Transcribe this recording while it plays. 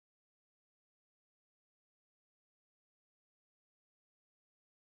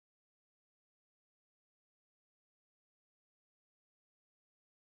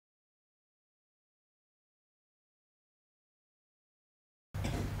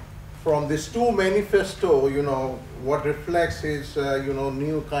from this two manifesto, what reflects is,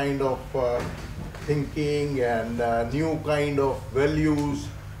 new kind of thinking and new kind of values,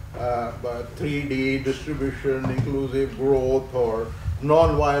 3D distribution, inclusive growth, or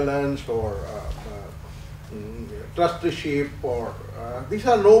non-violence, or trusteeship, or these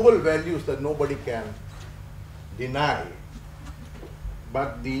are noble values that nobody can deny.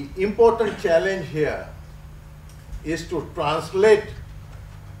 But the important challenge here is to translate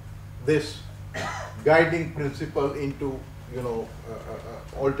this guiding principle into,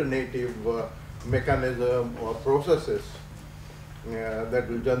 alternative mechanism or processes that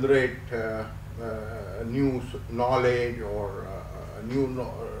will generate new knowledge, or new,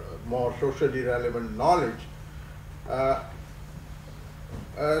 more socially relevant knowledge.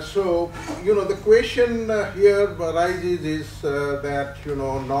 So, the question here arises is that,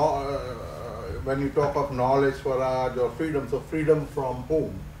 when you talk of knowledge Swaraj or freedom, so freedom from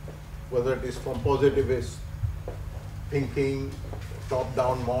whom? Whether it is from positivist thinking,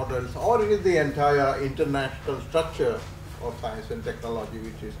 top-down models, or it is the entire international structure of science and technology,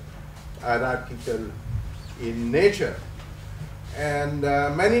 which is hierarchical in nature. And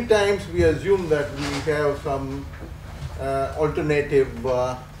many times we assume that we have some alternative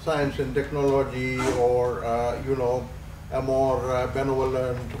science and technology, or a more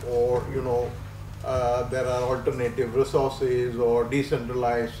benevolent, or there are alternative resources or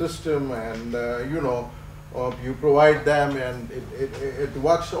decentralized system, and you provide them and it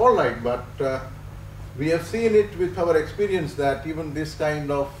works all right. But we have seen it with our experience that even this kind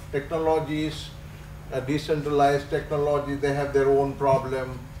of technologies, decentralized technology, they have their own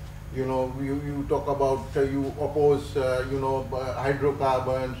problem. You talk about, you oppose,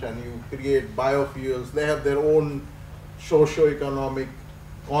 hydrocarbons, and you create biofuels. They have their own socio-economic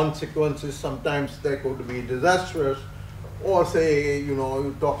consequences. Sometimes they could be disastrous. Or say,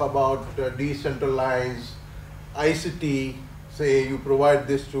 you talk about decentralized ICT, say you provide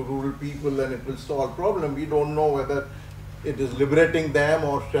this to rural people and it will solve problem. We don't know whether it is liberating them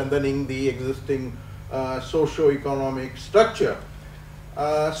or strengthening the existing socio-economic structure.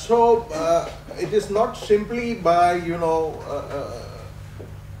 So it is not simply by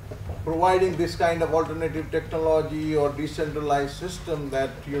providing this kind of alternative technology or decentralized system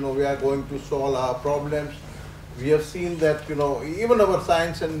that we are going to solve our problems. We have seen that even our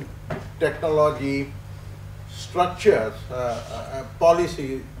science and technology structures,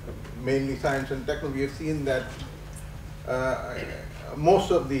 policy, mainly science and technology, we have seen that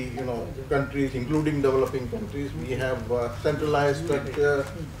most of the countries, including developing countries, we have centralized structure.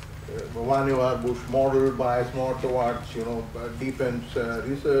 Vannevar Bush model bias more towards defense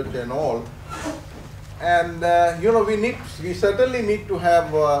research and all. And we certainly need to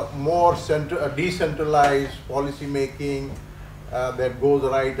have more decentralized policy making that goes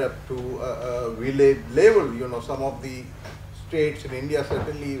right up to village level. Some of the states in India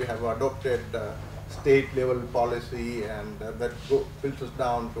certainly have adopted state level policy, and that filters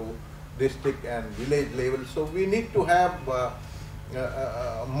down to district and village level. So we need to have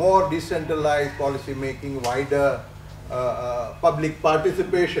more decentralized policy making, wider public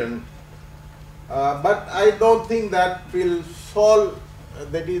participation. But I don't think that will solve,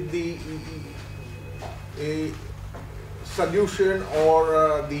 that is the solution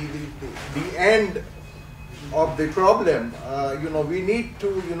or the end of the problem. We need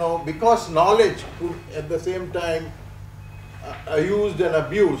to, because knowledge could at the same time used and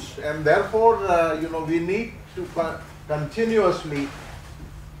abused, and therefore, we need to continuously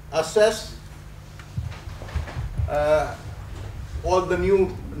assess all the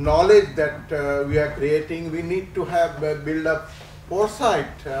new knowledge that we are creating. We need to have build up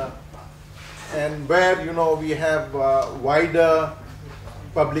foresight, and where we have wider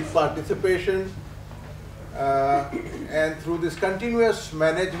public participation, and through this continuous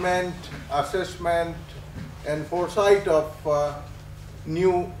management, assessment, and foresight of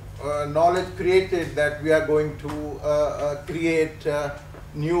new knowledge created, that we are going to create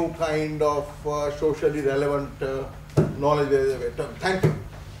new kind of socially relevant knowledge. Thank you.